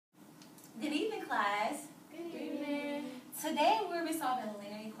class. Good evening. Today we'll be solving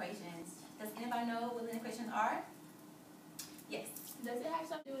linear equations. Does anybody know what linear equations are? Yes. Does it have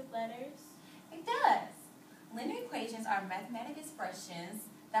something to do with letters? It does. Linear equations are mathematical expressions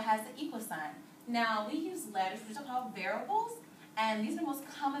that has the equal sign. Now we use letters, which are called variables, and these are the most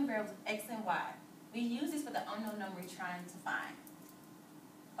common variables, x and y. We use this for the unknown number we're trying to find.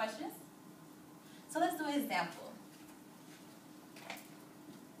 Questions? So let's do an example.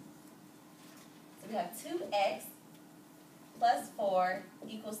 So we have 2x plus 4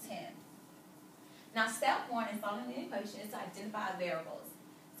 equals 10. Now step 1 in solving the equation is to identify our variables.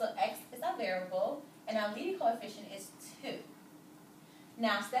 So x is our variable, and our leading coefficient is 2.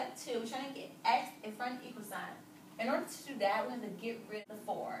 Now step 2, we're trying to get x in front of the equal sign. In order to do that, we have to get rid of the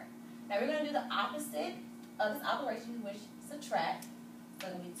 4. Now we're going to do the opposite of this operation, which is subtract. So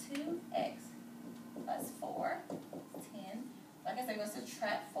it's going to be 2x plus 4 is 10. Like I said, we're going to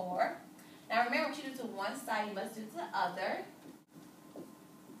subtract 4. Now remember, what you do to one side, you must do to the other.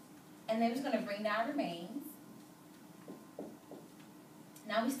 And then we're just going to bring down remains.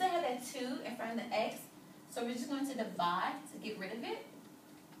 Now we still have that 2 in front of the x, so we're just going to divide to get rid of it.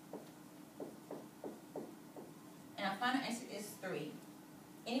 And our final answer is 3.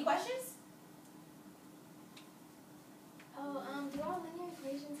 Any questions? Do all linear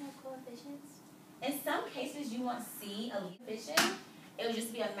equations have coefficients? In some cases, you won't see a leading coefficient. It will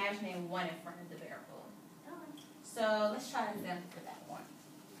just be imagining 1 in front of the variable. So let's try an example for that one.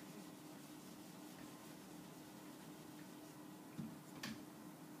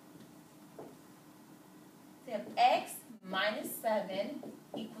 So we have x minus 7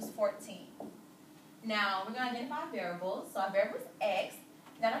 equals 14. Now we're going to identify variables. So our variable is x.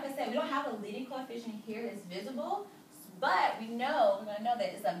 Now like I said, we don't have a leading coefficient here that's visible, but we're going to know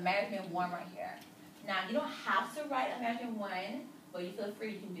that it's imaginary 1 right here. Now you don't have to write imaginary 1, but you feel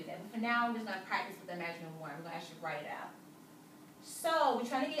free, you can do that. But for now, we're just going to practice with imaginary 1. We're going to actually write it out. So we're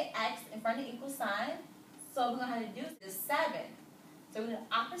trying to get x in front of the equal sign. So we're going to have to do is 7. So we're going to do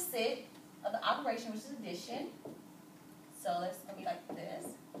the opposite of the operation, which is addition. So it's going to be like this.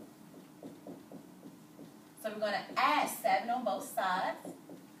 So we're going to add 7 on both sides.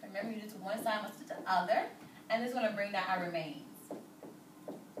 Remember, you do to one side, must do to the other. And this is going to bring down our remains.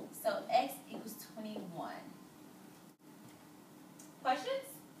 So x equals 21. Questions?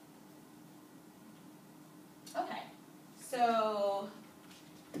 Okay. So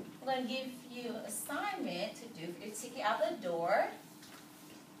I'm going to give you an assignment to do for your ticket out the door.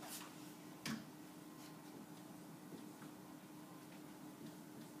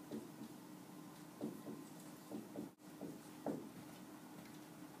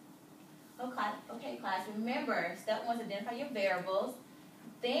 Okay, class. Remember, step 1 is identify your variables.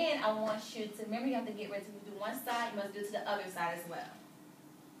 Then I want you to remember you have to get ready to do one side, you must do it to the other side as well.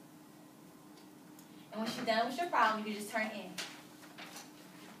 And once you're done with your problem, you can just turn in.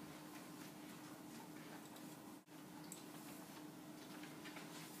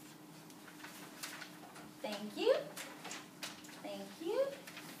 Thank you. Thank you.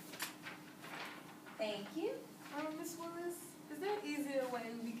 Thank you. Ms. Willis, is there an easier way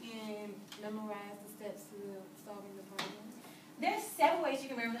we can memorize the steps to solving the problem? There's several ways you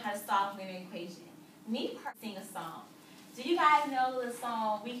can remember how to solve linear equation. Me personally, sing a song. Do you guys know the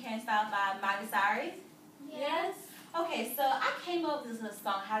song "We Can't Stop" by Miley Cyrus? Yes. Okay, so I came up with this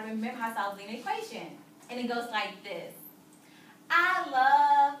song how to remember how to solve linear equation, and it goes like this: I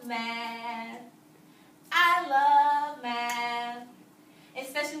love math. I love math,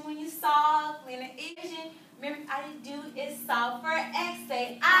 especially when you solve linear equation. Remember, all you do is solve for x.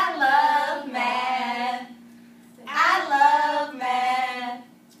 Say, I love math. I love math,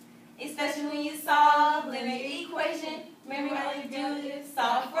 especially when you solve linear equation. Remember, all you do is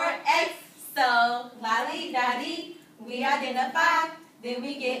solve for x. So, lolly-dotty, we identify, then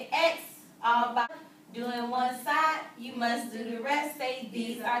we get x. All by doing one side, you must do the rest. Say,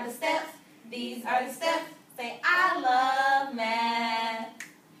 these are the steps. These are the steps. Say, I love math.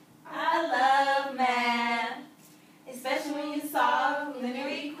 I love math, especially when you solve linear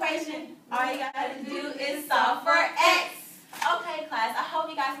equation. All you gotta do is solve for x. Okay, class, I hope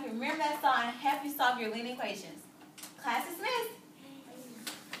you guys can remember that song and help you solve your linear equations. Class is dismissed.